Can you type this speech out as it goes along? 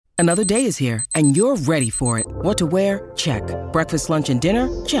Another day is here, and you're ready for it. What to wear? Check. Breakfast, lunch, and dinner?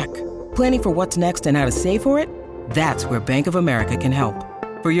 Check. Planning for what's next and how to save for it? That's where Bank of America can help.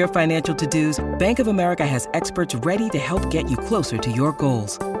 For your financial to-dos, Bank of America has experts ready to help get you closer to your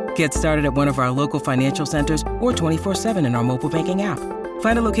goals. Get started at one of our local financial centers or 24/7 in our mobile banking app.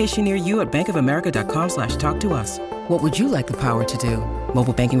 Find a location near you at bankofamerica.com/talktous. What would you like the power to do?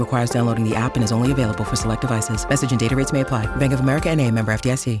 Mobile banking requires downloading the app and is only available for select devices. Message and data rates may apply. Bank of America N.A., member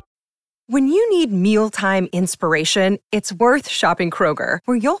FDIC. When you need mealtime inspiration, it's worth shopping Kroger,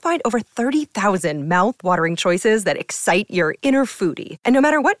 where you'll find over 30,000 mouth-watering choices that excite your inner foodie. And no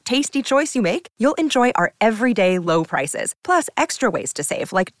matter what tasty choice you make, you'll enjoy our everyday low prices, plus extra ways to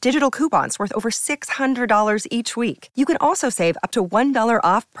save, like digital coupons worth over $600 each week. You can also save up to $1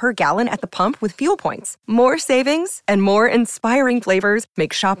 off per gallon at the pump with fuel points. More savings and more inspiring flavors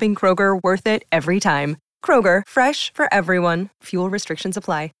make shopping Kroger worth it every time. Kroger, fresh for everyone. Fuel restrictions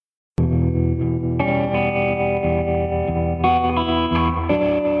apply.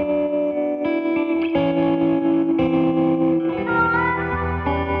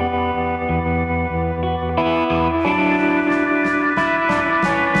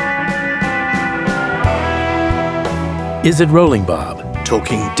 Is It Rolling Bob?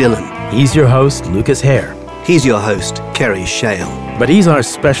 Talking Dylan. He's your host, Lucas Hare. He's your host, Kerry Shale. But he's our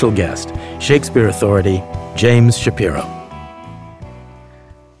special guest, Shakespeare authority, James Shapiro.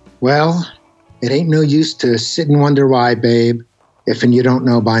 Well, it ain't no use to sit and wonder why, babe, if and you don't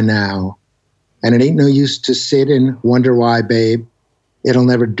know by now. And it ain't no use to sit and wonder why, babe, it'll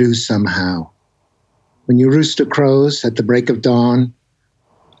never do somehow. When your rooster crows at the break of dawn,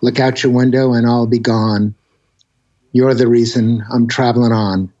 look out your window and I'll be gone. You're the reason I'm traveling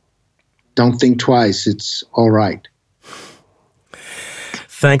on. Don't think twice, it's all right.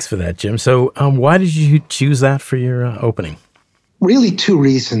 Thanks for that, Jim. So why did you choose that for your opening? Really two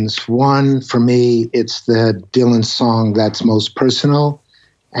reasons. One, for me, it's the Dylan song that's most personal.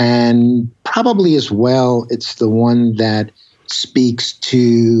 And probably as well, it's the one that speaks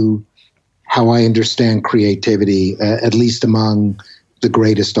to how I understand creativity, at least among the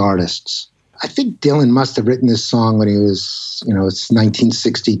greatest artists. I think Dylan must have written this song when he was, it's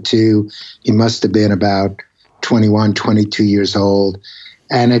 1962. He must have been about 21, 22 years old.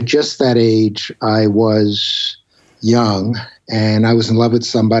 And at just that age, I was young and I was in love with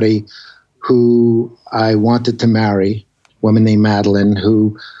somebody who I wanted to marry, a woman named Madeline,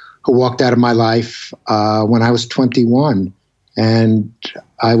 who walked out of my life when I was 21. And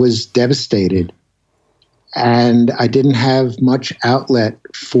I was devastated. And I didn't have much outlet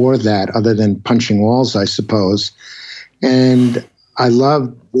for that other than punching walls, I suppose. And I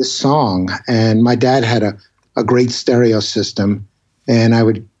loved this song. And my dad had a great stereo system. And I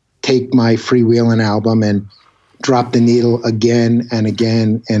would take my Freewheelin' album and drop the needle again and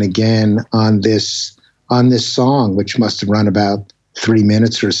again and again on this song, which must have run about 3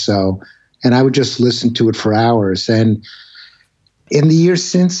 minutes or so. And I would just listen to it for hours. And in the years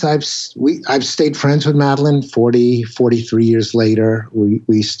since, I've stayed friends with Madeline. 43 years later,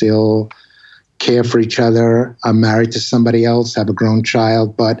 we still care for each other. I'm married to somebody else, have a grown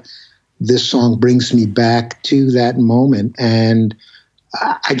child, but this song brings me back to that moment. And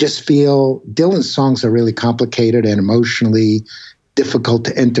I just feel Dylan's songs are really complicated and emotionally difficult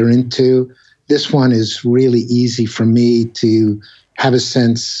to enter into. This one is really easy for me to have a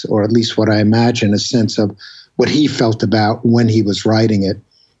sense, or at least what I imagine, a sense of what he felt about when he was writing it.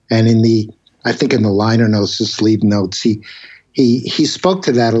 And I think in the liner notes, the sleeve notes, he spoke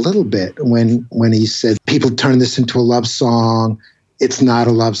to that a little bit when he said, people turn this into a love song. It's not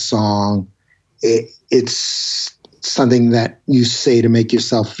a love song. It's something that you say to make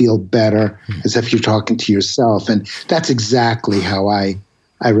yourself feel better, as if you're talking to yourself. And that's exactly how I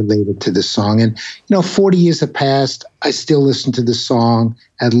related to this song. And, 40 years have passed. I still listen to this song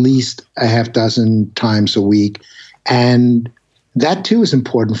at least a half dozen times a week. And that too is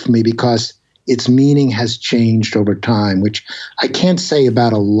important for me because its meaning has changed over time, which I can't say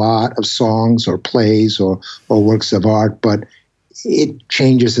about a lot of songs or plays or works of art, but it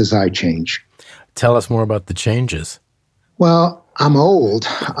changes as I change. Tell us more about the changes. Well, I'm old.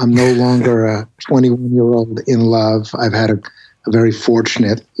 I'm no longer a 21-year-old in love. I've had a very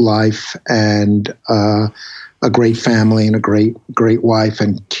fortunate life and a great family and a great wife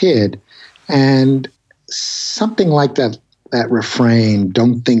and kid. And something like that refrain,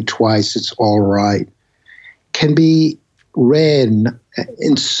 don't think twice, it's all right, can be read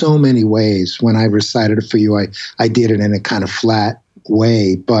in so many ways. When I recited it for you, I did it in a kind of flat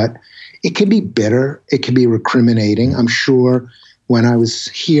way, but it can be bitter. It can be recriminating. I'm sure when I was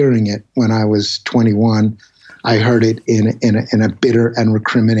hearing it when I was 21, I heard it in a bitter and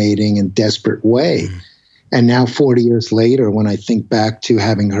recriminating and desperate way. And now 40 years later, when I think back to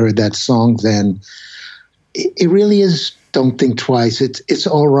having heard that song then, it really is Don't Think Twice. It's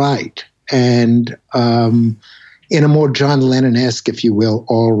all right. And in a more John Lennon-esque, if you will,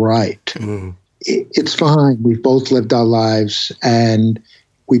 all right. It's fine. We've both lived our lives and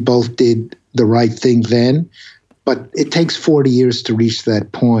we both did the right thing then. But it takes 40 years to reach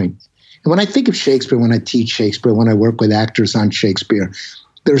that point. And when I think of Shakespeare, when I teach Shakespeare, when I work with actors on Shakespeare,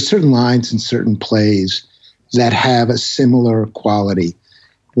 there are certain lines in certain plays that have a similar quality.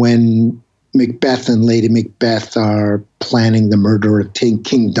 When Macbeth and Lady Macbeth are planning the murder of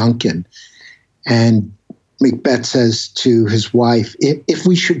King Duncan, and Macbeth says to his wife, if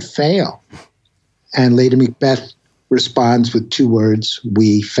we should fail, and Lady Macbeth responds with two words,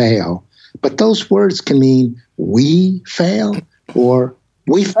 we fail. But those words can mean we fail or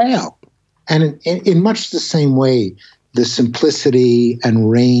we fail. And in much the same way, the simplicity and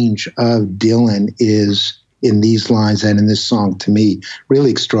range of Dylan is in these lines and in this song, to me,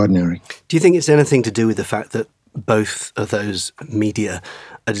 really extraordinary. Do you think it's anything to do with the fact that both of those media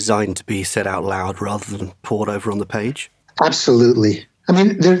are designed to be said out loud rather than poured over on the page? Absolutely. I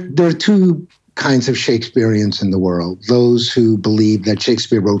mean, there are two kinds of Shakespeareans in the world, those who believe that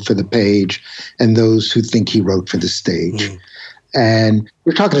Shakespeare wrote for the page and those who think he wrote for the stage. And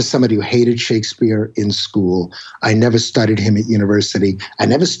we're talking to somebody who hated Shakespeare in school. I never studied him at university. I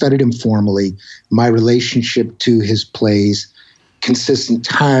never studied him formally. My relationship to his plays consists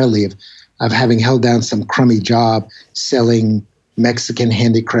entirely of having held down some crummy job selling Mexican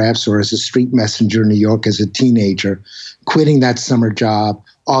handicrafts or as a street messenger in New York as a teenager, quitting that summer job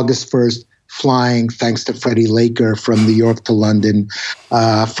August 1st, flying, thanks to Freddie Laker, from New York to London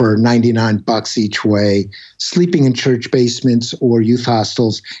for $99 each way, sleeping in church basements or youth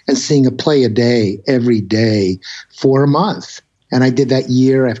hostels, and seeing a play a day, every day, for a month. And I did that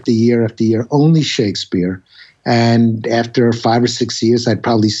year after year after year, only Shakespeare. And after 5 or 6 years, I'd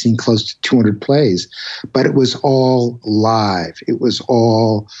probably seen close to 200 plays. But it was all live. It was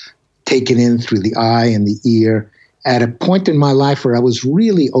all taken in through the eye and the ear, at a point in my life where I was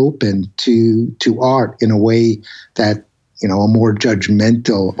really open to art in a way that, you know, a more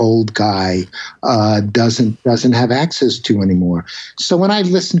judgmental old guy doesn't have access to anymore. So when I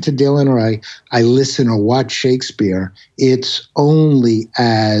listen to Dylan or I listen or watch Shakespeare, it's only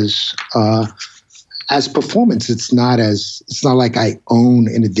as performance. It's not like I own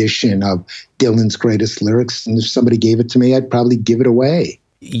an edition of Dylan's greatest lyrics, and if somebody gave it to me, I'd probably give it away.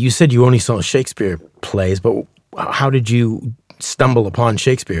 You said you only saw Shakespeare plays, but how did you stumble upon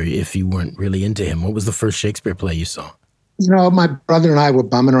Shakespeare if you weren't really into him? What was the first Shakespeare play you saw? You know, my brother and I were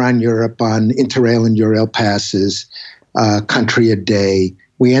bumming around Europe on Interrail and Eurail passes, country a day.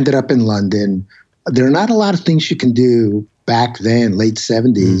 We ended up in London. There are not a lot of things you can do back then, late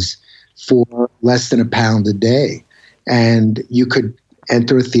 70s, for less than £1 a day. And you could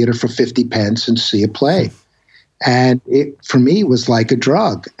enter a theater for 50 pence and see a play. And it, for me, was like a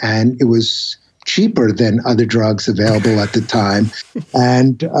drug. And it was cheaper than other drugs available at the time,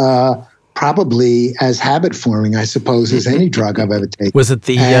 and probably as habit-forming, I suppose, as any drug I've ever taken. Was it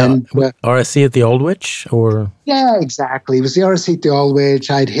the RSC at the Aldwych? Or? Yeah, exactly. It was the RSC at the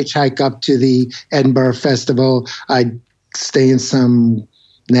Aldwych. I'd hitchhike up to the Edinburgh Festival. I'd stay in some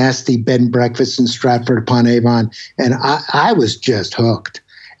nasty bed and breakfast in Stratford-upon-Avon, and I was just hooked.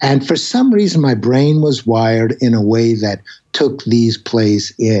 And for some reason, my brain was wired in a way that took these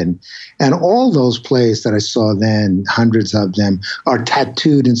plays in. And all those plays that I saw then, hundreds of them, are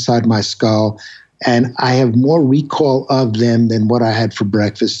tattooed inside my skull. And I have more recall of them than what I had for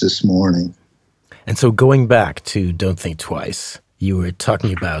breakfast this morning. And so going back to Don't Think Twice, you were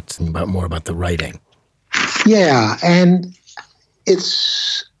talking about more about the writing. Yeah, and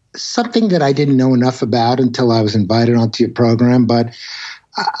it's something that I didn't know enough about until I was invited onto your program. But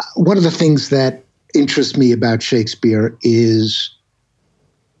one of the things that interests me about Shakespeare is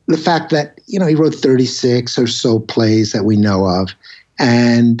the fact that, you know, he wrote 36 or so plays that we know of,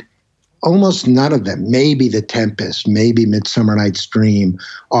 and almost none of them, maybe The Tempest, maybe Midsummer Night's Dream,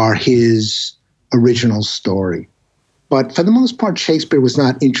 are his original story. But for the most part, Shakespeare was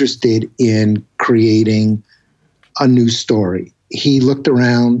not interested in creating a new story. He looked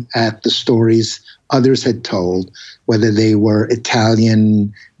around at the stories others had told, whether they were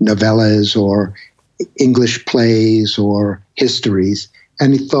Italian novellas or English plays or histories,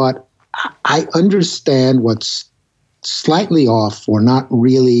 and he thought, I understand what's slightly off or not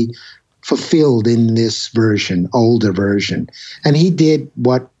really fulfilled in this version, older version. And he did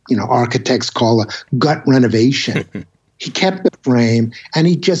what, you know, architects call a gut renovation. He kept the frame and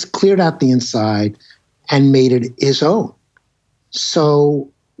he just cleared out the inside and made it his own.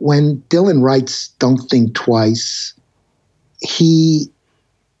 So when Dylan writes Don't Think Twice, he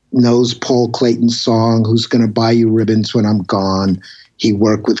knows Paul Clayton's song, Who's Gonna Buy You Ribbons When I'm Gone. He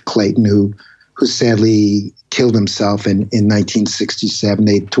worked with Clayton, who sadly killed himself in 1967.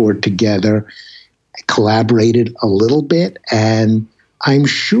 They toured together, collaborated a little bit, and I'm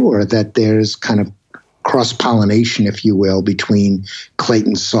sure that there's kind of cross-pollination, if you will, between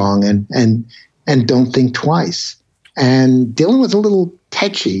Clayton's song and Don't Think Twice. And Dylan was a little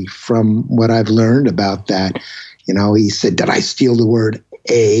tetchy from what I've learned about that. You know, he said, did I steal the word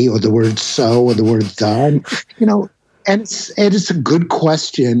a or the word so or the word the? And, you know, and it's a good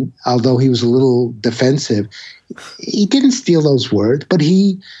question, although he was a little defensive. He didn't steal those words, but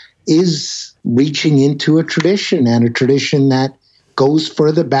he is reaching into a tradition, and a tradition that goes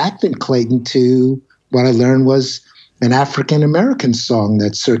further back than Clayton to what I learned was an African-American song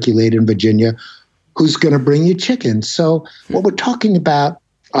that circulated in Virginia, Who's Gonna Bring You Chicken? So what we're talking about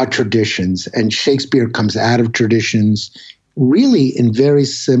are traditions, and Shakespeare comes out of traditions really in very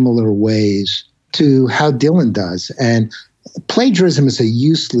similar ways to how Dylan does. And plagiarism is a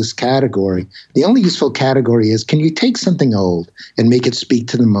useless category. The only useful category is, can you take something old and make it speak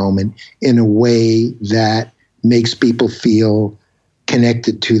to the moment in a way that makes people feel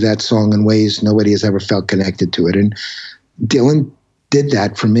connected to that song in ways nobody has ever felt connected to it? And Dylan did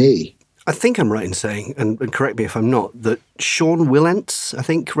that for me. I think I'm right in saying, and correct me if I'm not, that Sean Wilentz, I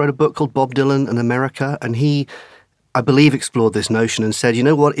think, wrote a book called Bob Dylan and America, and he, I believe, explored this notion and said, you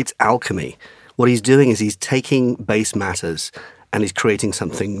know what, it's alchemy. What he's doing is he's taking base matters and he's creating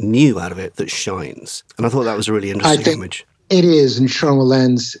something new out of it that shines. And I thought that was a really interesting image. It is, and Sean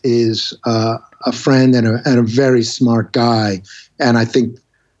Wilentz is a friend and a very smart guy, and I think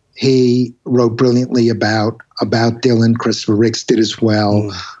he wrote brilliantly about Dylan. Christopher Ricks did as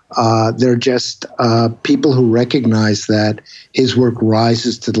well. They're just people who recognize that his work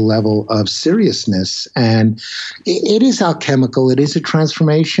rises to the level of seriousness. And it is alchemical. It is a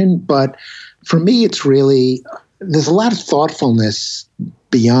transformation. But for me, it's really, there's a lot of thoughtfulness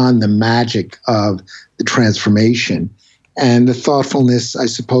beyond the magic of the transformation. And the thoughtfulness, I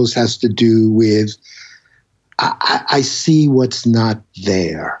suppose, has to do with, I see what's not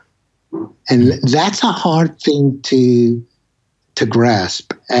there. And that's a hard thing to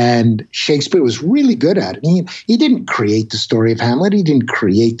grasp. And Shakespeare was really good at it. He didn't create the story of Hamlet. He didn't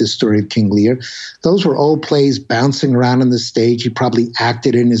create the story of King Lear. Those were old plays bouncing around on the stage. He probably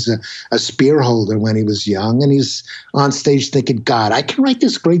acted in as a spear holder when he was young. And he's on stage thinking, God, I can write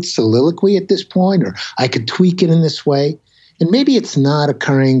this great soliloquy at this point, or I could tweak it in this way. And maybe it's not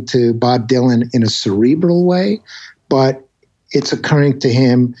occurring to Bob Dylan in a cerebral way, but it's occurring to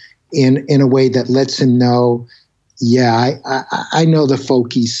him in a way that lets him know, yeah, I know the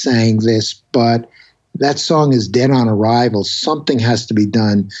folkies sang this, but that song is dead on arrival. Something has to be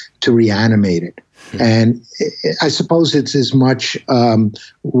done to reanimate it. Mm-hmm. And I suppose it's as much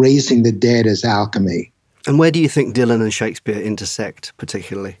raising the dead as alchemy. And where do you think Dylan and Shakespeare intersect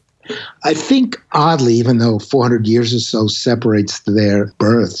particularly? I think, oddly, even though 400 years or so separates their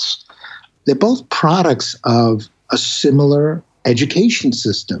births, they're both products of a similar education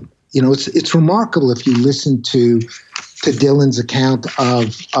system. You know, it's remarkable if you listen to Dylan's account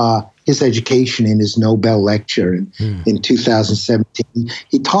of his education in his Nobel lecture in 2017.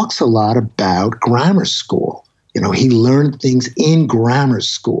 He talks a lot about grammar school. You know, he learned things in grammar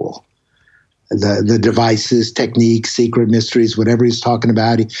school. The devices, techniques, secret mysteries, whatever he's talking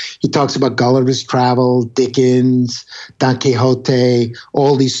about. He talks about Gulliver's Travel, Dickens, Don Quixote,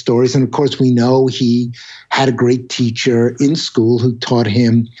 all these stories. And of course, we know he had a great teacher in school who taught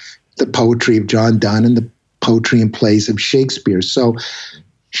him the poetry of John Donne and the poetry and plays of Shakespeare. So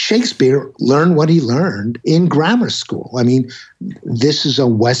Shakespeare learned what he learned in grammar school. I mean, this is a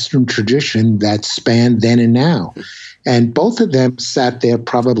Western tradition that spanned then and now. And both of them sat there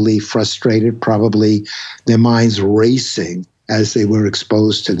probably frustrated, probably their minds racing as they were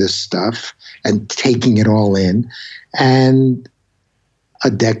exposed to this stuff and taking it all in. And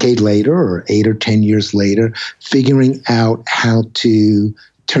a decade later, or 8 or 10 years later, figuring out how to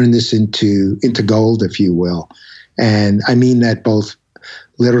turn this into gold, if you will. And I mean that both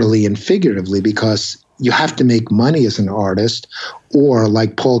literally and figuratively, because you have to make money as an artist, or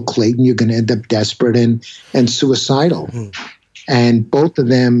like Paul Clayton, you're going to end up desperate and suicidal. And both of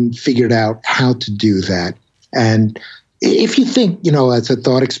them figured out how to do that. And if you think, you know, as a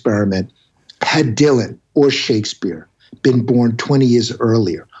thought experiment, had Dylan or Shakespeare been born 20 years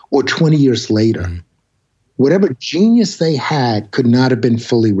earlier or 20 years later, whatever genius they had could not have been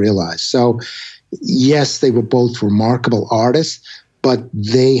fully realized. So yes, they were both remarkable artists, but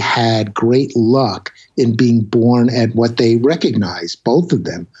they had great luck in being born at what they recognized. Both of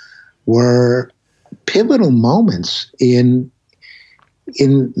them were pivotal moments in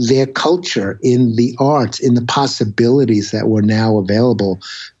their culture, in the arts, in the possibilities that were now available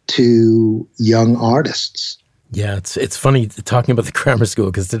to young artists. Yeah, it's funny talking about the grammar school,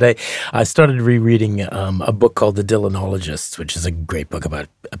 because today I started rereading a book called The Dylanologists, which is a great book about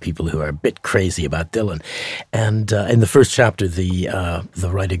people who are a bit crazy about Dylan. And in the first chapter, the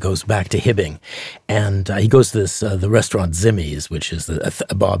writer goes back to Hibbing, and he goes to this the restaurant Zimmy's, which is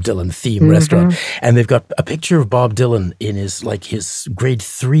a Bob Dylan theme restaurant, and they've got a picture of Bob Dylan in his grade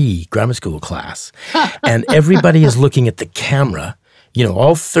 3 grammar school class, and everybody is looking at the camera. You know,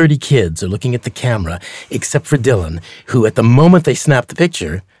 all 30 kids are looking at the camera, except for Dylan, who at the moment they snap the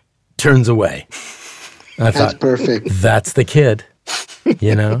picture, turns away. I thought, that's perfect. That's the kid,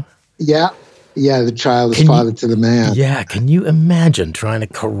 you know? Yeah, the child is father to the man. Yeah, can you imagine trying to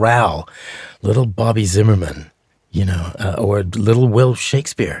corral little Bobby Zimmerman, you know, or little Will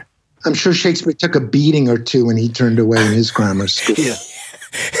Shakespeare? I'm sure Shakespeare took a beating or two when he turned away in his grammar school. Yeah.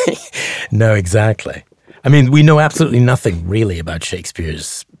 No, exactly. I mean, we know absolutely nothing really about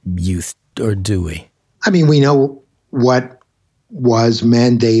Shakespeare's youth, or do we? I mean, we know what was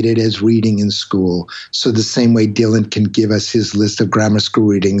mandated as reading in school. So the same way Dylan can give us his list of grammar school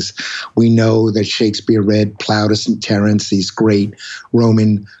readings, we know that Shakespeare read Plautus and Terence, these great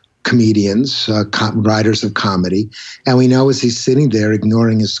Roman comedians, writers of comedy. And we know as he's sitting there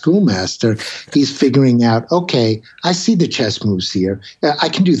ignoring his schoolmaster, he's figuring out, okay, I see the chess moves here. I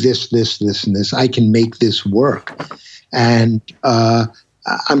can do this, this, this, and this. I can make this work. And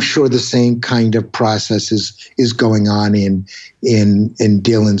I'm sure the same kind of process is going on in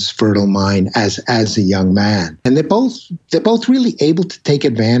Dylan's fertile mind as a young man. And they're both really able to take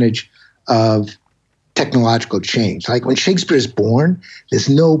advantage of technological change. Like when Shakespeare is born, there's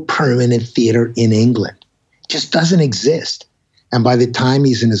no permanent theater in England. It just doesn't exist. And by the time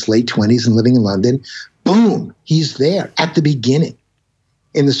he's in his late 20s and living in London, boom, he's there at the beginning.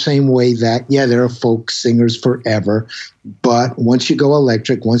 In the same way that, there are folk singers forever, but once you go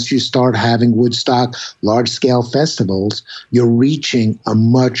electric, once you start having Woodstock, large-scale festivals, you're reaching a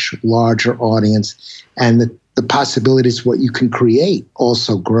much larger audience, and the possibilities of what you can create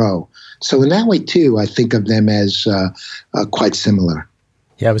also grow. So in that way, too, I think of them as quite similar.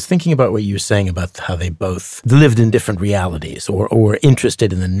 Yeah, I was thinking about what you were saying about how they both lived in different realities, or were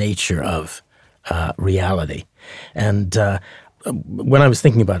interested in the nature of reality. And when I was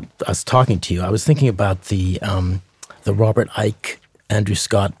thinking about us talking to you, I was thinking about the Robert Icke, Andrew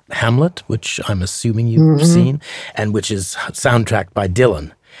Scott Hamlet, which I'm assuming you've seen, and which is soundtracked by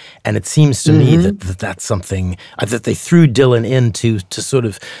Dylan. And it seems to me that's something that they threw Dylan into to sort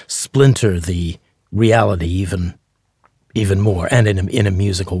of splinter the reality even more, and in a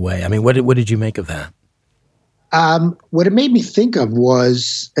musical way. I mean, what did you make of that? What it made me think of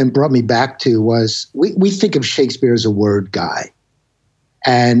and brought me back to was, we think of Shakespeare as a word guy.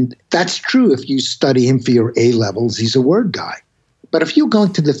 And that's true if you study him for your A-levels, he's a word guy. But if you're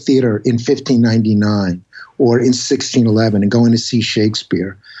going to the theater in 1599 or in 1611 and going to see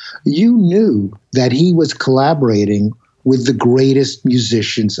Shakespeare, you knew that he was collaborating with the greatest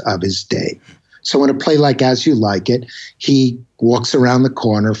musicians of his day. So in a play like As You Like It, he walks around the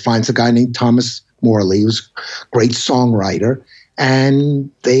corner, finds a guy named Thomas Morley, who's a great songwriter, and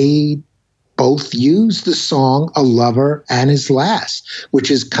they both use the song A Lover and His Lass, which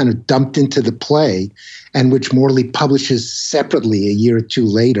is kind of dumped into the play, and which Morley publishes separately a year or two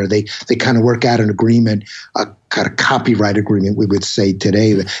later. They kind of work out an agreement, a kind of copyright agreement, we would say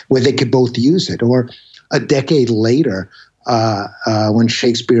today, where they could both use it. Or a decade later, when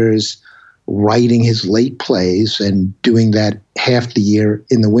Shakespeare is writing his late plays and doing that half the year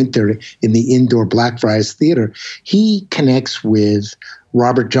in the winter in the indoor Blackfriars Theater, he connects with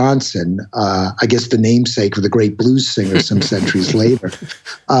Robert Johnson, I guess the namesake of the great blues singer some centuries later,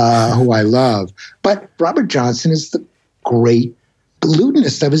 who I love. But Robert Johnson is the great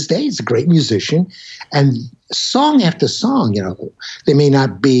lutenist of his day. He's a great musician. And song after song, they may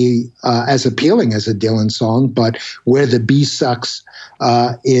not be as appealing as a Dylan song, but Where the Bee Sucks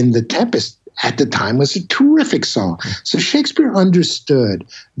in The Tempest at the time was a terrific song. So Shakespeare understood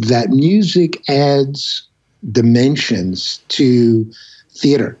that music adds dimensions to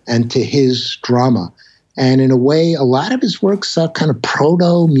theater and to his drama. And in a way, a lot of his works are kind of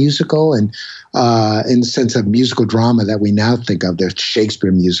proto-musical, and in the sense of musical drama that we now think of, the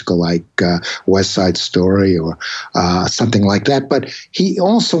Shakespeare musical like West Side Story or something like that. But he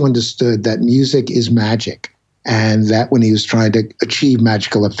also understood that music is magic, and that when he was trying to achieve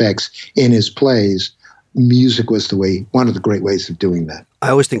magical effects in his plays, music was one of the great ways of doing that. I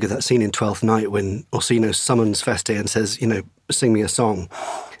always think of that scene in Twelfth Night when Orsino summons Feste and says, sing me a song.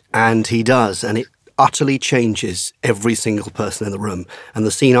 And he does, and it utterly changes every single person in the room. And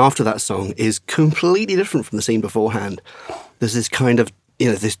the scene after that song is completely different from the scene beforehand. There's this kind of,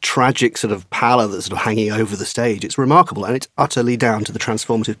 this tragic sort of pallor that's sort of hanging over the stage. It's remarkable, and it's utterly down to the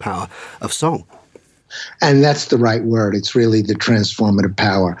transformative power of song. And that's the right word. It's really the transformative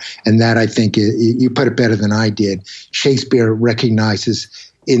power. And that, I think, you put it better than I did. Shakespeare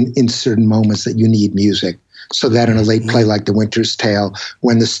recognizes in certain moments that you need music. So that in a late play like The Winter's Tale,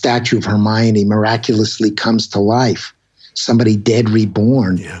 when the statue of Hermione miraculously comes to life, somebody dead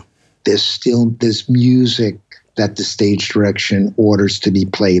reborn, there's music that the stage direction orders to be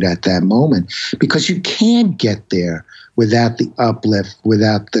played at that moment. Because you can't get there without the uplift,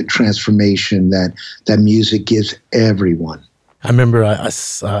 without the transformation that music gives everyone. I remember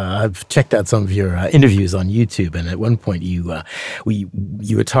I've checked out some of your interviews on YouTube, and at one point you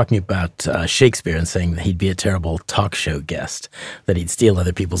were talking about Shakespeare and saying that he'd be a terrible talk show guest, that he'd steal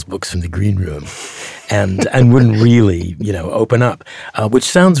other people's books from the green room, and wouldn't really open up, which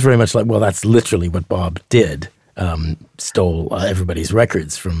sounds very much like, well, that's literally what Bob did. Stole everybody's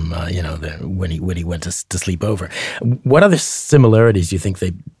records from when he went to sleep over. What other similarities do you think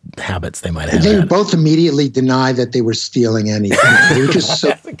habits they might have? They both immediately deny that they were stealing anything. They were just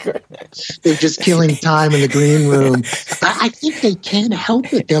they're just killing time in the green room. I think they can't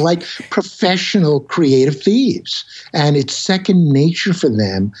help it. They're like professional creative thieves, and it's second nature for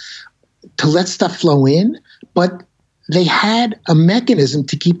them to let stuff flow in, but they had a mechanism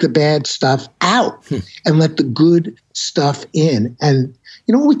to keep the bad stuff out and let the good stuff in. And,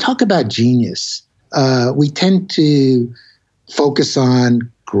 when we talk about genius, we tend to focus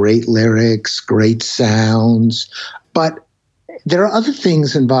on great lyrics, great sounds, but there are other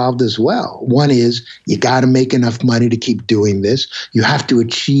things involved as well. One is you got to make enough money to keep doing this. You have to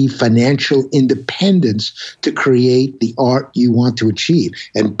achieve financial independence to create the art you want to achieve.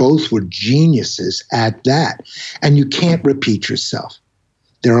 And both were geniuses at that. And you can't repeat yourself.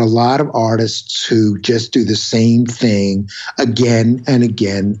 There are a lot of artists who just do the same thing again and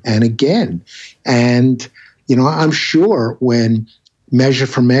again and again. And, I'm sure when Measure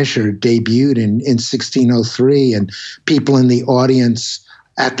for Measure debuted in 1603, and people in the audience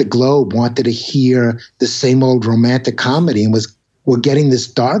at the Globe wanted to hear the same old romantic comedy and were getting this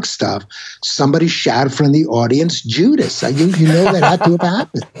dark stuff. Somebody shouted from the audience, Judas. You know that had to have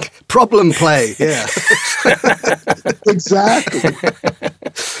happened. Problem play, yeah. Exactly.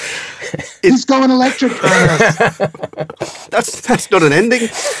 He's going electric on us. That's not an ending.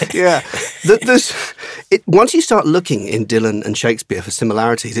 Yeah. Once you start looking in Dylan and Shakespeare for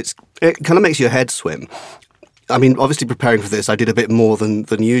similarities, it kind of makes your head swim. I mean, obviously preparing for this, I did a bit more than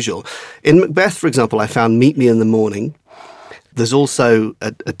usual. In Macbeth, for example, I found Meet Me in the Morning. There's also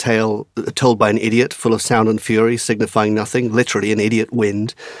a tale told by an idiot full of sound and fury, signifying nothing, literally an idiot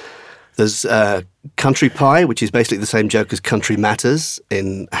wind. There's Country Pie, which is basically the same joke as Country Matters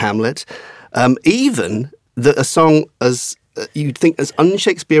in Hamlet. Even a song as you'd think as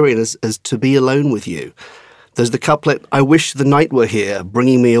un-Shakespearean as To Be Alone With You. There's the couplet, I wish the night were here,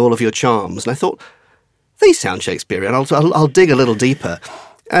 bringing me all of your charms. And I thought, they sound Shakespearean. I'll dig a little deeper.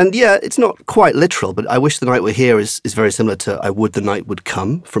 And yeah, it's not quite literal, but I wish the night were here is very similar to I would the night would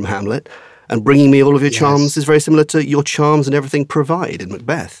come from Hamlet. And bringing me all of your charms is very similar to your charms and everything provide in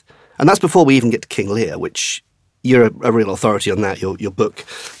Macbeth. And that's before we even get to King Lear, which you're a real authority on that. Your book,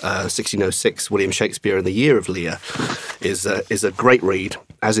 1606, William Shakespeare and the Year of Lear, is a great read,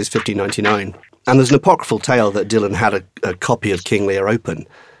 as is 1599. And there's an apocryphal tale that Dylan had a copy of King Lear open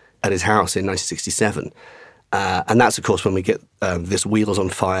at his house in 1967. And that's, of course, when we get this Wheels on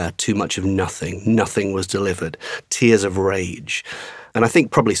Fire, Too Much of Nothing, Nothing Was Delivered, Tears of Rage. And I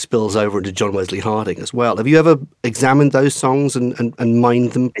think probably spills over into John Wesley Harding as well. Have you ever examined those songs and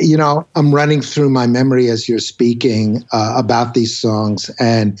mined them? I'm running through my memory as you're speaking about these songs,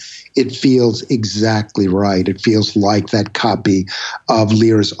 and it feels exactly right. It feels like that copy of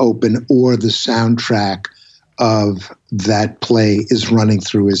Lear's Open or the soundtrack of that play is running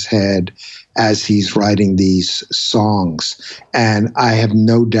through his head as he's writing these songs. And I have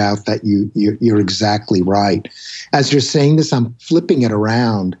no doubt that you're exactly right. As you're saying this, I'm flipping it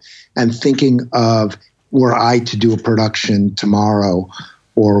around and thinking of, were I to do a production tomorrow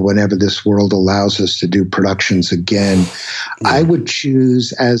or whenever this world allows us to do productions again, I would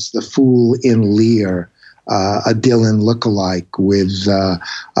choose as the fool in Lear a Dylan lookalike with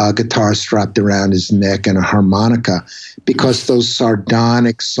a guitar strapped around his neck and a harmonica, because those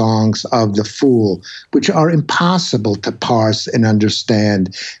sardonic songs of the Fool, which are impossible to parse and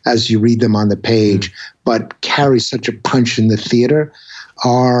understand as you read them on the page, but carry such a punch in the theater,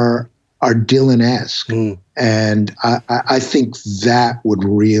 are Dylan-esque. And I think that would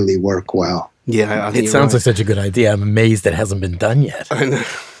really work well. Yeah, I think it sounds like such a good idea. I'm amazed it hasn't been done yet. I know.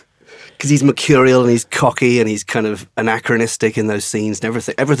 Because he's mercurial and he's cocky and he's kind of anachronistic in those scenes and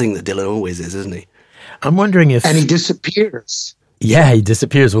everything that Dylan always is, isn't he? I'm wondering if... And he disappears. Yeah, he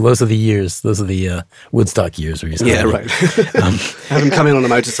disappears. Well, those are the years. Those are the Woodstock years where he's... Yeah, right. Have him come in on a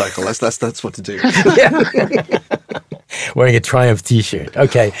motorcycle. That's what to do. Wearing a Triumph T-shirt.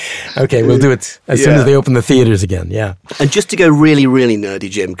 Okay, we'll do it as soon as they open the theaters again, yeah. And just to go really, really nerdy,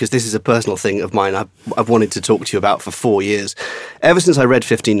 Jim, because this is a personal thing of mine I've wanted to talk to you about for 4 years. Ever since I read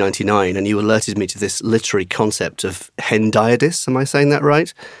 1599 and you alerted me to this literary concept of hendiadys, am I saying that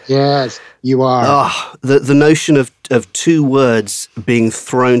right? Yes, you are. The notion of two words being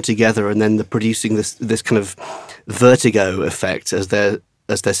thrown together and then producing this kind of vertigo effect as they're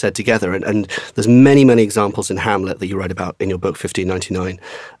said together. And there's many, many examples in Hamlet that you write about in your book, 1599.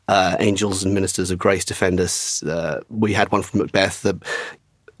 Angels and ministers of grace defend us. We had one from Macbeth,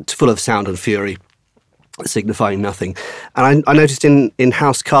 full of sound and fury, signifying nothing. And I noticed in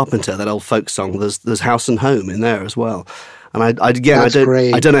House Carpenter, that old folk song, there's house and home in there as well. And I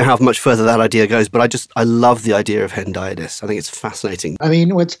don't know how much further that idea goes, but I love the idea of hendiadys. I think it's fascinating. I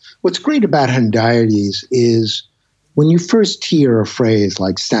mean, what's great about hendiadys is when you first hear a phrase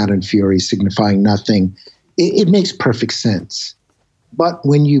like sound and fury signifying nothing, it makes perfect sense. But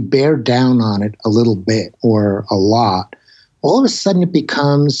when you bear down on it a little bit or a lot, all of a sudden it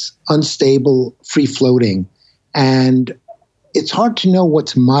becomes unstable, free-floating, and it's hard to know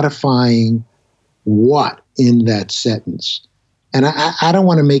what's modifying what in that sentence. And I don't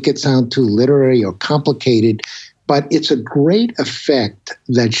want to make it sound too literary or complicated, but it's a great effect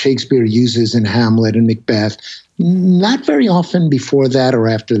that Shakespeare uses in Hamlet and Macbeth. Not very often before that or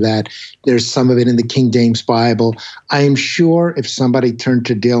after that. There's some of it in the King James Bible. I am sure if somebody turned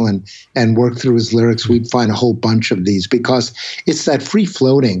to Dylan and worked through his lyrics, we'd find a whole bunch of these, because it's that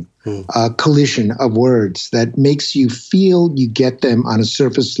free-floating collision of words that makes you feel you get them on a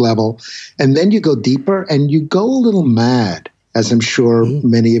surface level. And then you go deeper and you go a little mad, as I'm sure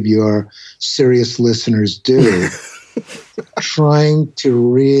many of your serious listeners do, trying to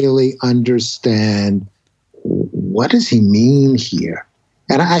really understand what does he mean here?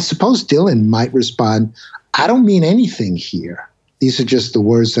 And I suppose Dylan might respond, I don't mean anything here. These are just the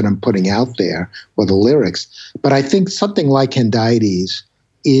words that I'm putting out there, or the lyrics. But I think something like hendiadys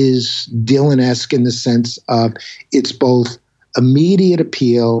is Dylan-esque in the sense of it's both immediate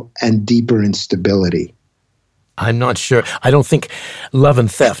appeal and deeper instability. I'm not sure. I don't think Love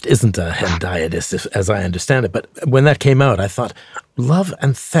and Theft isn't a hendiadys, as I understand it. But when that came out, I thought, Love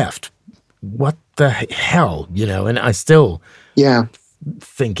and Theft, what the hell, and I still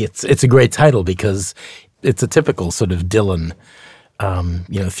think it's a great title because it's a typical sort of Dylan,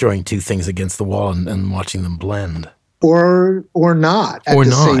 throwing two things against the wall and watching them blend. Or not at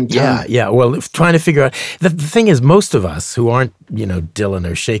the same time. Yeah. Well, trying to figure out, the thing is, most of us who aren't, Dylan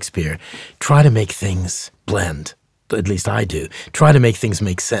or Shakespeare, try to make things blend. At least I do. Try to make things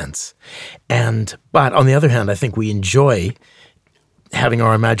make sense. But on the other hand, I think we enjoy having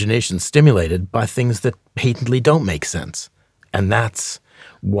our imagination stimulated by things that patently don't make sense. And that's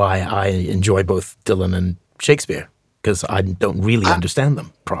why I enjoy both Dylan and Shakespeare, because I don't really understand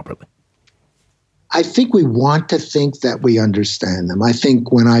them properly. I think we want to think that we understand them. I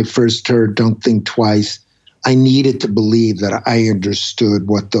think when I first heard Don't Think Twice, I needed to believe that I understood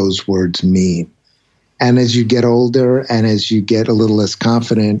what those words mean. And as you get older and as you get a little less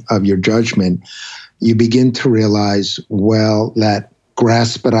confident of your judgment, you begin to realize, well, that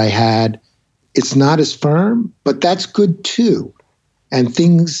grasp that I had, it's not as firm, but that's good too. And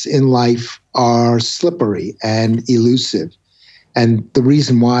things in life are slippery and elusive. And the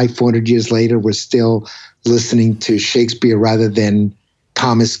reason why 400 years later we're still listening to Shakespeare rather than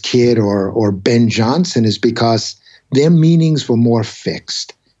Thomas Kidd or Ben Jonson is because their meanings were more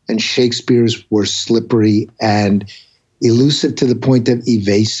fixed and Shakespeare's were slippery and elusive to the point of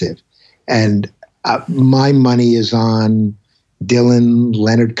evasive. And my money is on Dylan,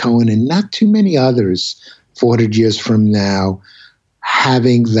 Leonard Cohen, and not too many others 400 years from now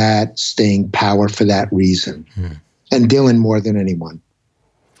having that staying power for that reason. And Dylan more than anyone.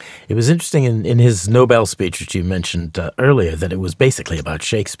 It was interesting in his Nobel speech, which you mentioned earlier, that it was basically about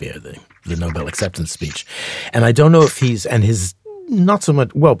Shakespeare, the Nobel acceptance speech. And I don't know if his not so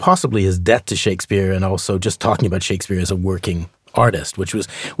much, well, possibly his debt to Shakespeare, and also just talking about Shakespeare as a working artist, which was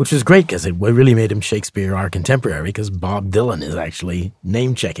great because it really made him Shakespeare our contemporary, because Bob Dylan is actually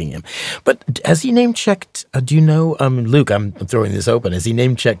name-checking him. But has he name-checked, do you know, Luke, I'm throwing this open, has he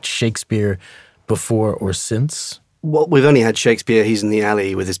name-checked Shakespeare before or since? Well, we've only had Shakespeare, he's in the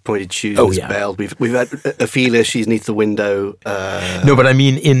alley with his pointed shoes and his belt. We've had Ophelia, she's neath the window. No, but I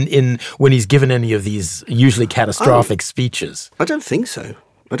mean in when he's given any of these usually catastrophic speeches. I don't think so.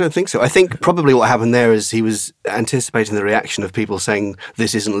 I think probably what happened there is he was anticipating the reaction of people saying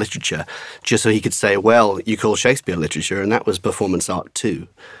this isn't literature, just so he could say, well, you call Shakespeare literature, and that was performance art too.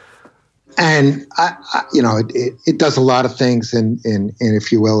 And, it does a lot of things in,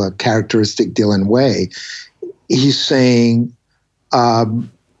 if you will, a characteristic Dylan way. He's saying, I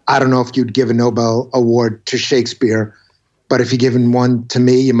don't know if you'd give a Nobel Award to Shakespeare, but if you've given one to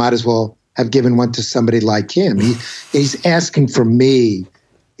me, you might as well have given one to somebody like him. He's asking for me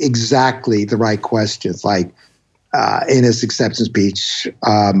exactly the right questions, like in his acceptance speech,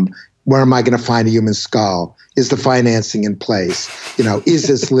 where am I going to find a human skull? Is the financing in place? Is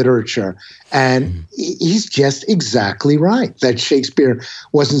this literature? And he's just exactly right that Shakespeare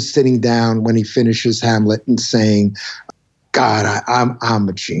wasn't sitting down when he finishes Hamlet and saying, God, I'm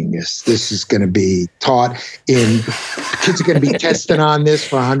a genius. This is going to be taught kids are going to be tested on this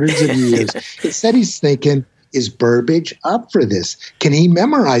for hundreds of years. Instead, he's thinking, is Burbage up for this? Can he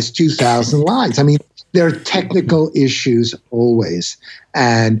memorize 2,000 lines? I mean, there are technical issues always.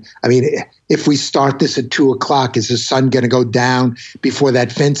 And I mean, if we start this at 2:00, is the sun going to go down before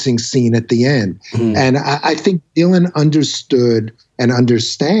that fencing scene at the end? And I think Dylan understood and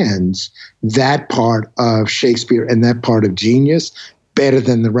understands that part of Shakespeare and that part of genius better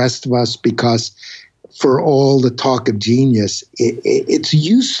than the rest of us, because for all the talk of genius, it's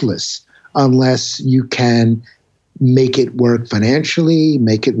useless unless you can make it work financially,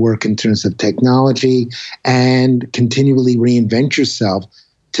 make it work in terms of technology, and continually reinvent yourself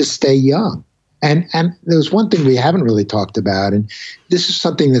to stay young. And there's one thing we haven't really talked about, and this is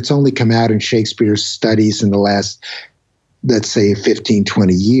something that's only come out in Shakespeare's studies in the last, let's say, 15,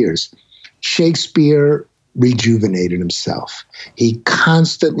 20 years. Shakespeare rejuvenated himself. He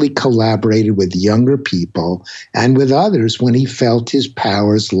constantly collaborated with younger people and with others when he felt his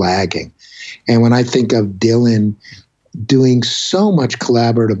powers lagging. And when I think of Dylan doing so much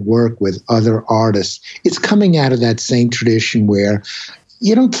collaborative work with other artists, it's coming out of that same tradition where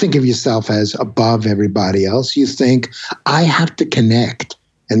you don't think of yourself as above everybody else. You think, I have to connect.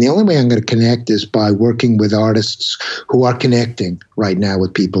 And the only way I'm going to connect is by working with artists who are connecting right now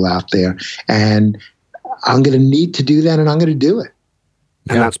with people out there. And I'm going to need to do that, and I'm going to do it.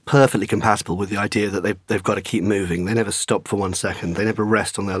 And that's perfectly compatible with the idea that they've got to keep moving. They never stop for 1 second. They never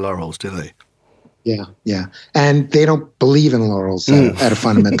rest on their laurels, do they? Yeah. And they don't believe in laurels at a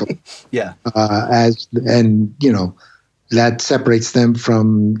fundamental. Yeah. That separates them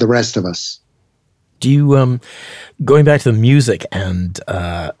from the rest of us. Do you, going back to the music and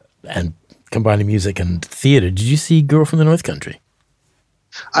combining music and theater, did you see Girl from the North Country?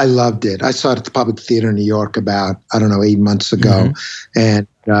 I loved it. I saw it at the Public Theater in New York about, 8 months ago. And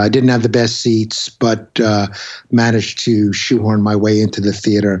I didn't have the best seats, but managed to shoehorn my way into the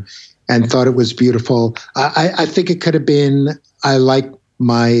theater and thought it was beautiful. I think it could have been, I like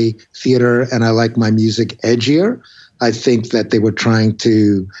my theater and I like my music edgier. I think that they were trying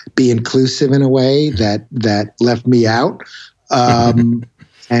to be inclusive in a way that left me out. And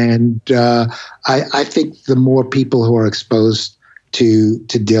I think the more people who are exposed to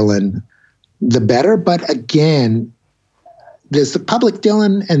Dylan, the better. But again, there's the public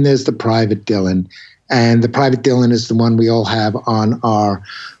Dylan and there's the private Dylan. And the private Dylan is the one we all have on our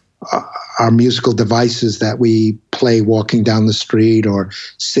musical devices that we play walking down the street or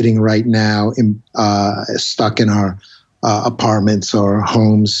sitting right now stuck in our apartments or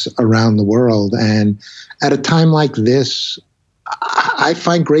homes around the world. And at a time like this, I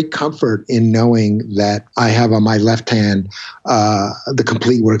find great comfort in knowing that I have on my left hand the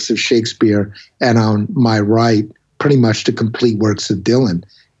complete works of Shakespeare, and on my right, pretty much the complete works of Dylan.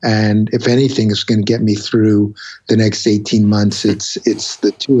 And if anything is going to get me through the next 18 months, it's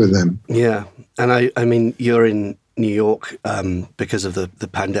the two of them. Yeah. And I mean, you're in New York because of the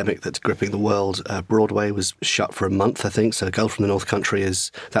pandemic that's gripping the world. Broadway was shut for a month, I think. So Girl from the North Country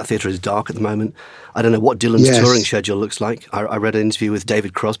that theatre is dark at the moment. I don't know what Dylan's touring schedule looks like. I read an interview with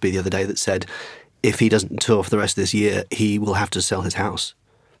David Crosby the other day that said if he doesn't tour for the rest of this year, he will have to sell his house.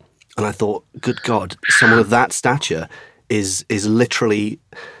 And I thought, good God, someone of that stature is literally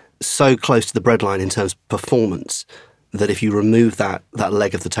so close to the breadline in terms of performance that if you remove that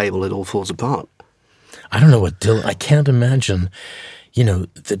leg of the table, it all falls apart. I don't know what Dylan, I can't imagine,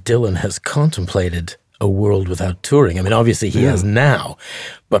 that Dylan has contemplated a world without touring. I mean, obviously he has now,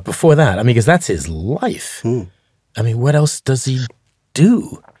 but before that, I mean, because that's his life. I mean, what else does he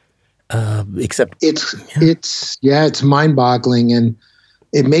do? Except it's mind-boggling, and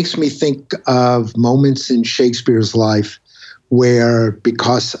it makes me think of moments in Shakespeare's life where,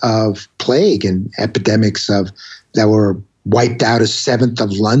 because of plague and epidemics that were wiped out a seventh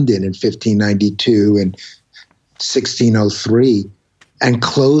of London in 1592 and 1603, and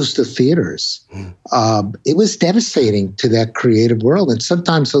closed the theaters. It was devastating to that creative world, and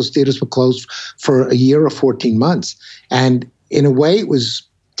sometimes those theaters were closed for a year or 14 months. And in a way, it was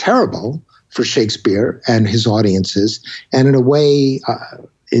terrible for Shakespeare and his audiences. And in a way,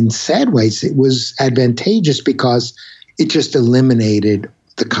 in sad ways, it was advantageous because it just eliminated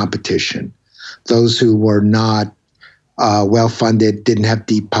the competition. Those who were not well-funded, didn't have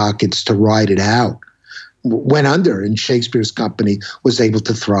deep pockets to ride it out, went under, and Shakespeare's company was able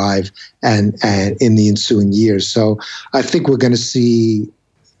to thrive and in the ensuing years. So I think we're going to see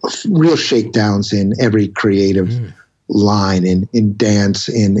real shakedowns in every creative line, in dance,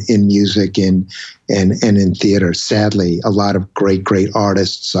 in music, and in theater. Sadly, a lot of great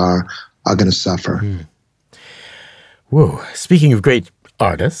artists are going to suffer. Whoa. Speaking of great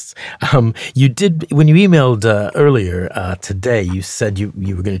artists, you did, when you emailed earlier today, you said you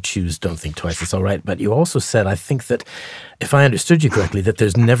were going to choose Don't Think Twice, It's All Right, but you also said, I think that, if I understood you correctly, that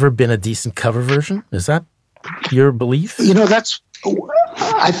there's never been a decent cover version. Is that your belief?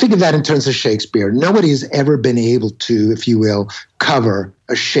 I think of that in terms of Shakespeare. Nobody's ever been able to, if you will, cover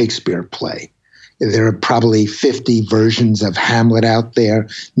a Shakespeare play. There are probably 50 versions of Hamlet out there.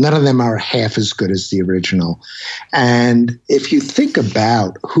 None of them are half as good as the original. And if you think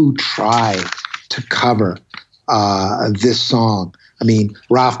about who tried to cover this song, I mean,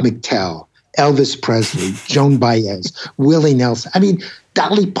 Ralph McTell, Elvis Presley, Joan Baez, Willie Nelson. I mean,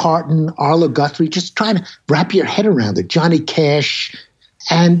 Dolly Parton, Arlo Guthrie, just trying to wrap your head around it. Johnny Cash,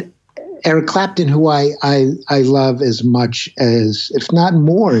 and Eric Clapton, who I love as much as, if not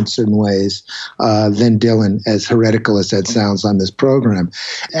more in certain ways, than Dylan, as heretical as that sounds on this program.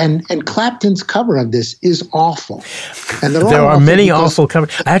 And Clapton's cover of this is awful. And there are many awful covers.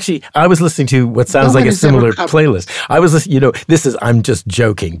 Actually, I was listening to what sounds like a similar playlist. I was listening, I'm just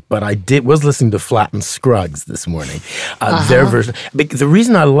joking, but I was listening to Flatt and Scruggs this morning. Their version. The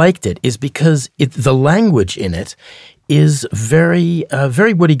reason I liked it is because the language in it is very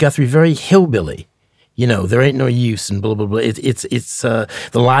Woody Guthrie, very hillbilly. There ain't no use and blah blah blah. It's the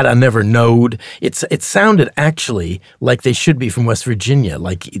lad I never knowed. It sounded actually like they should be from West Virginia.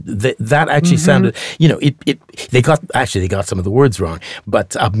 Like that actually sounded. They got some of the words wrong,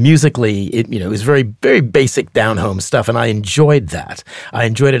 but musically, it was very very basic down home stuff, and I enjoyed that. I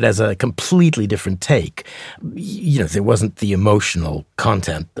enjoyed it as a completely different take. There wasn't the emotional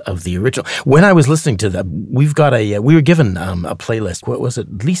content of the original. When I was listening to that, we were given a playlist. What was it?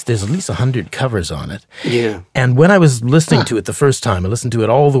 There's at least 100 covers on it. Yeah. And when I was listening to it the first time, I listened to it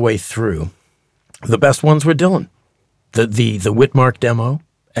all the way through. The best ones were Dylan, the Whitmark demo,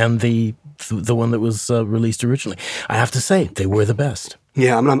 and the one that was released originally. I have to say, they were the best.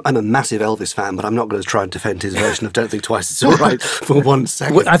 Yeah, I'm a massive Elvis fan, but I'm not going to try and defend his version of Don't Think Twice, It's All Right for 1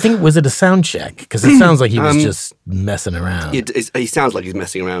 second. I think, was it a sound check? Because it sounds like he was just messing around. He sounds like he's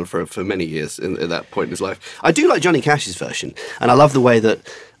messing around for many years at that point in his life. I do like Johnny Cash's version, and I love the way that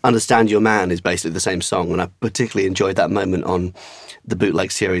Understand Your Man is basically the same song, and I particularly enjoyed that moment on the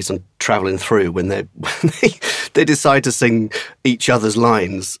bootleg series on Travelling Through when they decide to sing each other's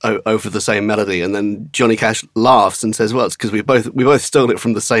lines over the same melody, and then Johnny Cash laughs and says, well, it's because we both stole it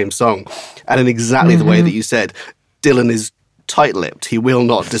from the same song. And in exactly the way that you said, Dylan is tight-lipped. He will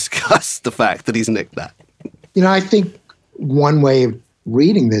not discuss the fact that he's nicked that. I think one way of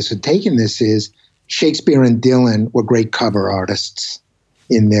reading this and taking this is Shakespeare and Dylan were great cover artists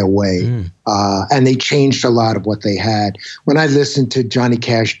in their way. And they changed a lot of what they had. When I listen to Johnny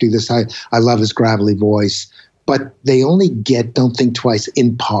Cash do this, I love his gravelly voice, but they only get Don't Think Twice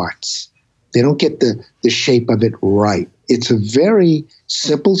in parts. They don't get the shape of it right. It's a very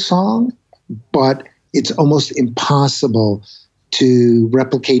simple song, but it's almost impossible to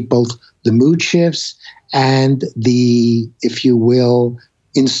replicate both the mood shifts and the, if you will,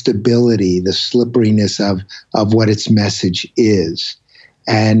 instability, the slipperiness of what its message is.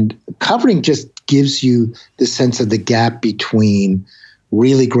 And covering just gives you the sense of the gap between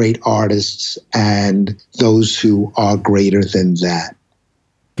really great artists and those who are greater than that.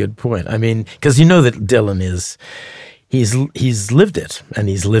 Good point. I mean, because that Dylan is, he's lived it, and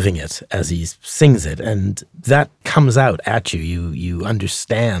he's living it as he sings it, and that comes out at you. You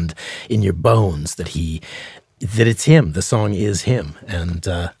understand in your bones that it's him. The song is him, and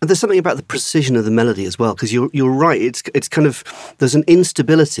there's something about the precision of the melody as well, because you're right. It's kind of, there's an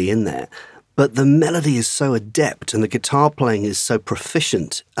instability in there, but the melody is so adept, and the guitar playing is so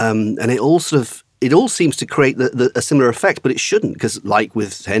proficient, and it all seems to create a similar effect, but it shouldn't, because like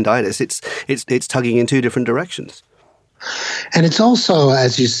with Hendiadys, it's tugging in two different directions. And it's also,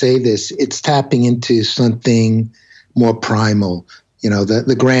 as you say this, it's tapping into something more primal. You know,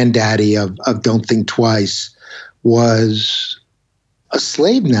 the granddaddy of Don't Think Twice was a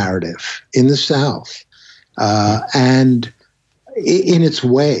slave narrative in the South. And in its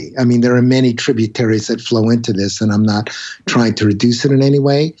way, I mean, there are many tributaries that flow into this, and I'm not trying to reduce it in any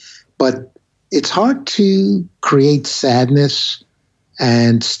way, but it's hard to create sadness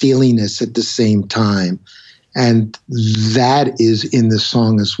and steeliness at the same time. And that is in the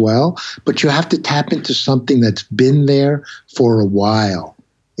song as well. But you have to tap into something that's been there for a while.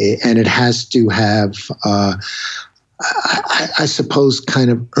 And it has to have, I suppose, kind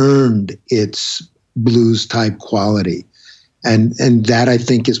of earned its blues-type quality. And that, I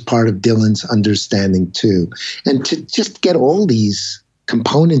think, is part of Dylan's understanding, too. And to just get all these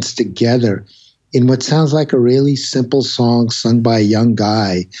components together in what sounds like a really simple song sung by a young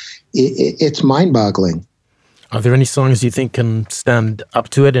guy, it's mind-boggling. Are there any songs you think can stand up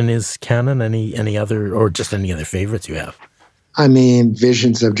to it in his canon? Any other, or just any other favorites you have? I mean,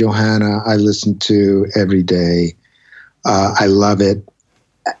 Visions of Johanna, I listen to every day. I love it.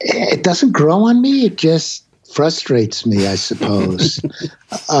 It doesn't grow on me. It just frustrates me, I suppose.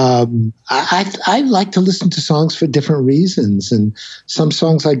 I like to listen to songs for different reasons, and some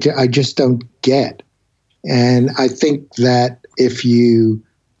songs I just don't get. And I think that if you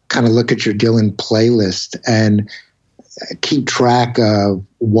kind of look at your Dylan playlist and keep track of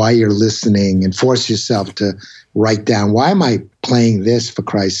why you're listening and force yourself to write down, why am I playing this, for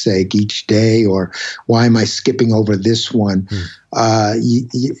Christ's sake, each day, or why am I skipping over this one?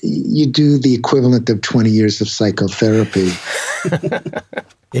 You do the equivalent of 20 years of psychotherapy.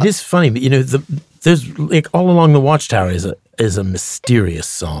 It is funny, but there's like All Along the Watchtower is a mysterious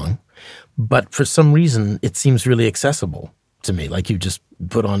song, but for some reason it seems really accessible to me. Like you just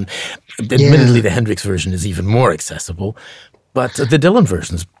put on, admittedly the Hendrix version is even more accessible, but the Dylan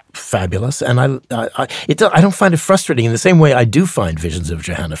version is fabulous, and I don't find it frustrating in the same way I do find Visions of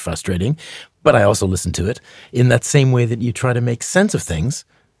Johanna frustrating, but I also listen to it in that same way that you try to make sense of things,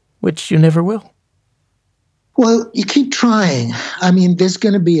 which you never will. Well, you keep trying. I mean, there's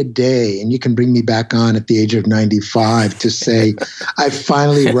going to be a day, and you can bring me back on at the age of 95 to say, I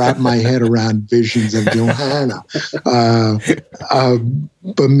finally wrapped my head around Visions of Johanna.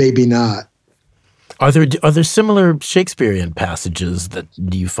 But maybe not. Are there similar Shakespearean passages that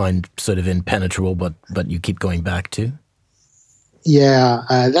you find sort of impenetrable, but you keep going back to? Yeah,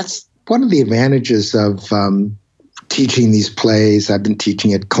 that's one of the advantages of teaching these plays. I've been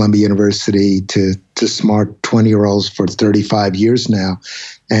teaching at Columbia University to smart 20-year-olds for 35 years now,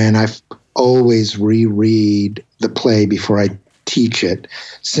 and I've always reread the play before I teach it,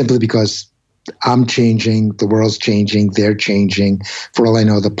 simply because I'm changing, the world's changing, they're changing. For all I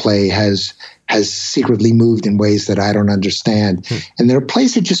know, the play has secretly moved in ways that I don't understand. And there are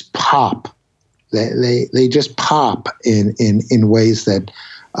plays that just pop. They just pop in ways that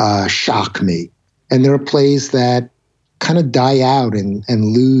shock me. And there are plays that kind of die out and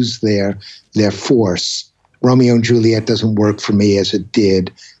lose their force. Romeo and Juliet doesn't work for me as it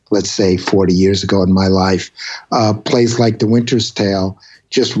did, let's say, 40 years ago in my life. Plays like The Winter's Tale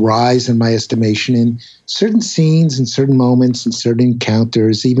just rise in my estimation in certain scenes and certain moments and certain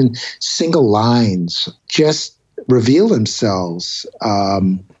encounters, even single lines just reveal themselves.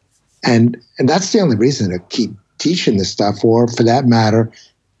 And that's the only reason to keep teaching this stuff, or for that matter,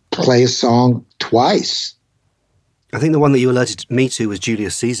 play a song twice. I think the one that you alerted me to was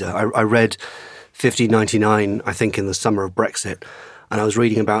Julius Caesar. I read 1599, I think, in the summer of Brexit, and I was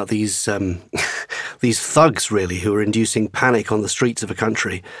reading about these thugs, really, who were inducing panic on the streets of a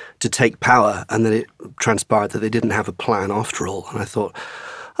country to take power, and then it transpired that they didn't have a plan after all. And I thought,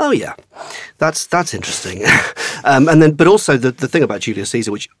 oh yeah, that's interesting. But also the thing about Julius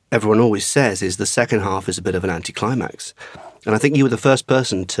Caesar, which everyone always says, is the second half is a bit of an anticlimax. And I think you were the first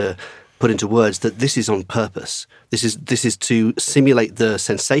person to put into words that this is on purpose. This is to simulate the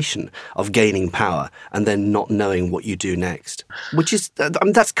sensation of gaining power and then not knowing what you do next, which is,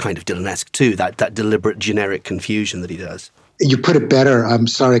 that's kind of Dylan-esque too, that deliberate generic confusion that he does. You put it better. I'm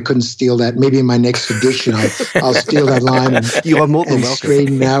sorry I couldn't steal that. Maybe in my next edition, I'll steal that line and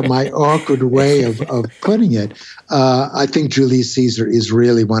straighten out my awkward way of putting it. I think Julius Caesar is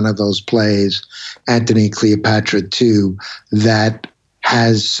really one of those plays, Antony and Cleopatra too, that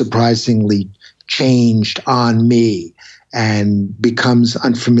has surprisingly changed on me and becomes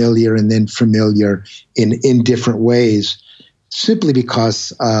unfamiliar and then familiar in different ways, simply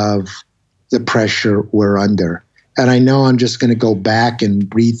because of the pressure we're under. And I know I'm just going to go back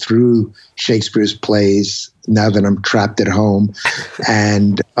and read through Shakespeare's plays now that I'm trapped at home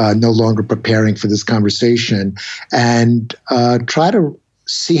and no longer preparing for this conversation, and try to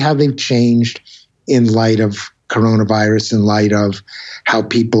see how they've changed in light of coronavirus, in light of how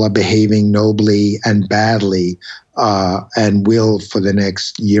people are behaving nobly and badly and will for the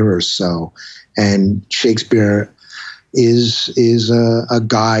next year or so. And Shakespeare is a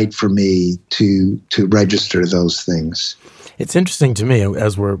guide for me to register those things. It's interesting to me,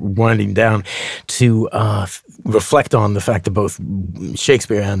 as we're winding down, to reflect on the fact that both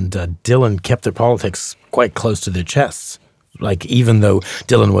Shakespeare and Dylan kept their politics quite close to their chests. Like, even though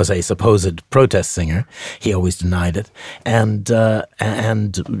Dylan was a supposed protest singer, he always denied it, and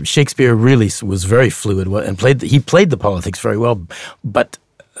Shakespeare really was very fluid and played the politics very well, but.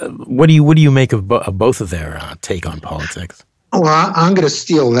 What do you make of both of their take on politics? Well, I'm going to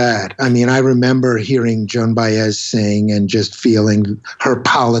steal that. I mean, I remember hearing Joan Baez sing and just feeling her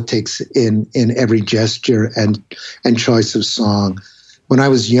politics in every gesture and choice of song. When I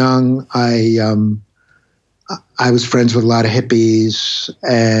was young, I was friends with a lot of hippies,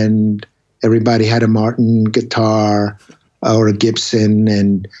 and everybody had a Martin guitar or a Gibson,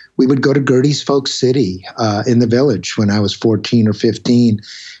 and we would go to Gertie's Folk City in the Village when I was 14 or 15.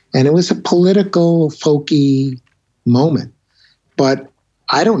 And it was a political, folky moment. But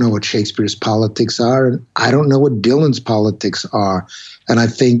I don't know what Shakespeare's politics are, and I don't know what Dylan's politics are. And I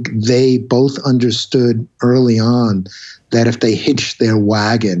think they both understood early on that if they hitched their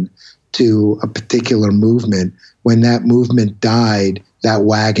wagon to a particular movement, when that movement died, that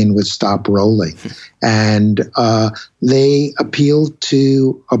wagon would stop rolling. And they appealed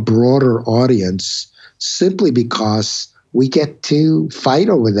to a broader audience simply because we get to fight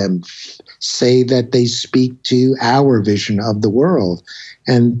over them, say that they speak to our vision of the world.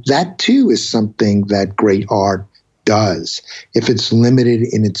 And that too is something that great art does. If it's limited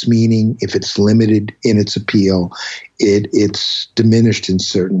in its meaning, if it's limited in its appeal, it's diminished in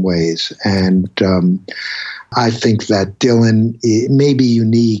certain ways. And I think that Dylan may be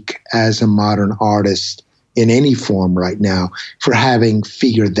unique as a modern artist in any form right now for having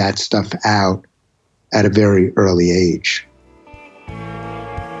figured that stuff out at a very early age.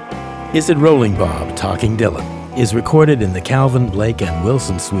 Is It Rolling Bob Talking Dylan is recorded in the Calvin, Blake, and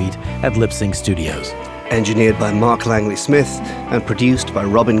Wilson Suite at Lip Sync Studios. Engineered by Mark Langley Smith and produced by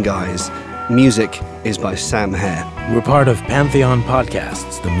Robin Guise. Music is by Sam Hare. We're part of Pantheon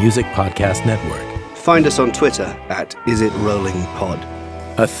Podcasts, the music podcast network. Find us on Twitter at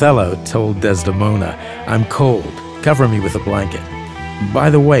IsItRollingPod. Othello told Desdemona, "I'm cold, cover me with a blanket.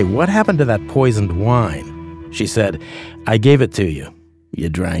 By the way, what happened to that poisoned wine?" She said, "I gave it to you. You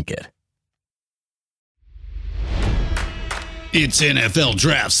drank it." It's NFL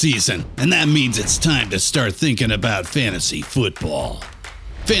draft season, and that means it's time to start thinking about fantasy football.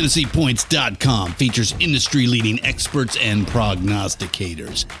 FantasyPoints.com features industry-leading experts and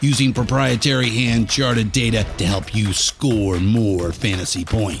prognosticators using proprietary hand-charted data to help you score more fantasy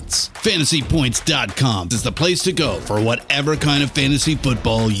points. FantasyPoints.com is the place to go for whatever kind of fantasy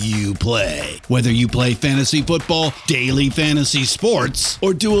football you play. Whether you play fantasy football, daily fantasy sports,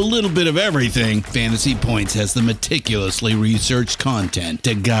 or do a little bit of everything, Fantasy Points has the meticulously researched content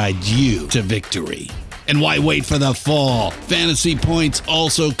to guide you to victory. And why wait for the fall? Fantasy Points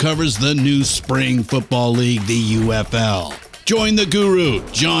also covers the new spring football league, the UFL. Join the guru,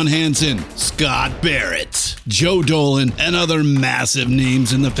 John Hansen, Scott Barrett, Joe Dolan, and other massive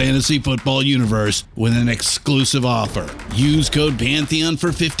names in the fantasy football universe with an exclusive offer. Use code Pantheon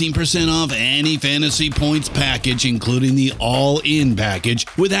for 15% off any Fantasy Points package, including the all-in package,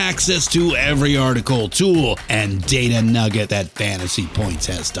 with access to every article, tool, and data nugget that Fantasy Points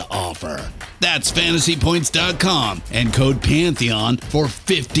has to offer. That's FantasyPoints.com and code Pantheon for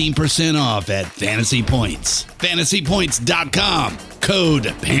 15% off at Fantasy Points. FantasyPoints.com,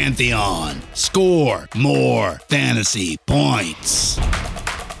 code Pantheon. Score more fantasy points.